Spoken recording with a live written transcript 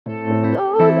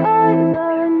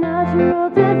natural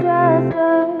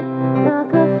disaster. I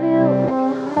could feel my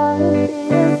heart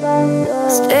beating faster.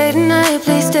 Stay tonight,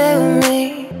 please stay with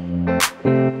me.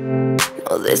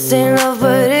 No, this ain't love,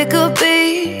 but it could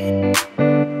be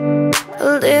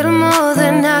a little more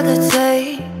than I could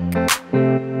take.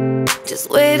 Just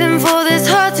waiting for this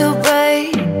heart to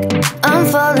break. I'm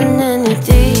falling in it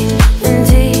deep and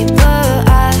deeper.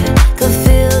 I could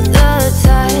feel the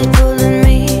tide pulling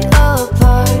me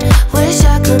apart. Wish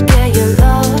I could get your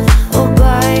love, or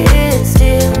buy it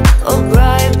still, or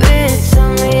bribe it. Tell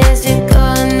me, is it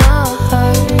gonna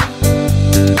hurt?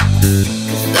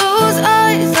 'Cause those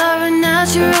eyes are a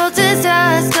natural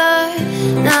disaster,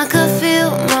 and I could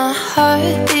feel my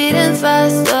heart beating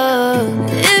faster.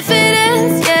 If it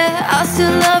ends, yeah, I'll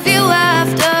still love you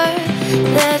after.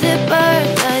 Let it burn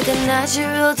like a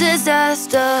natural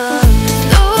disaster.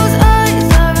 Those eyes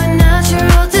are a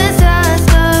natural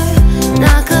disaster, and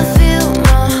I could feel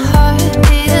my heart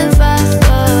beating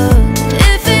faster.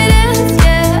 If it ends,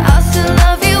 yeah, I'll still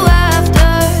love you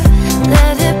after.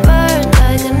 Let it burn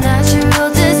like a natural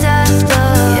disaster.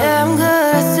 Yeah, I'm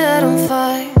good, I said I'm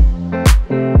fine.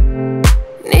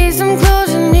 Need some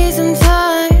closure, need some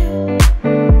time.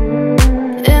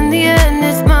 In the end,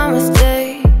 it's my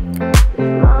mistake.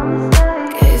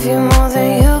 Gave you more than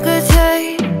you could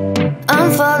take. I'm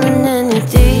falling in it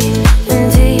deep and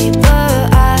deeper.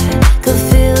 I could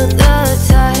feel the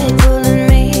tide pulling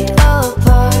me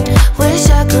apart. Wish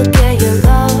I could get your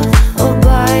love, or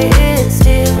buy it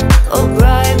still, or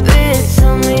bribe it.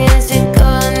 Tell me, is it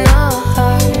gonna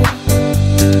hurt?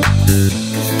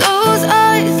 'Cause those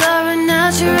eyes are a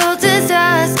natural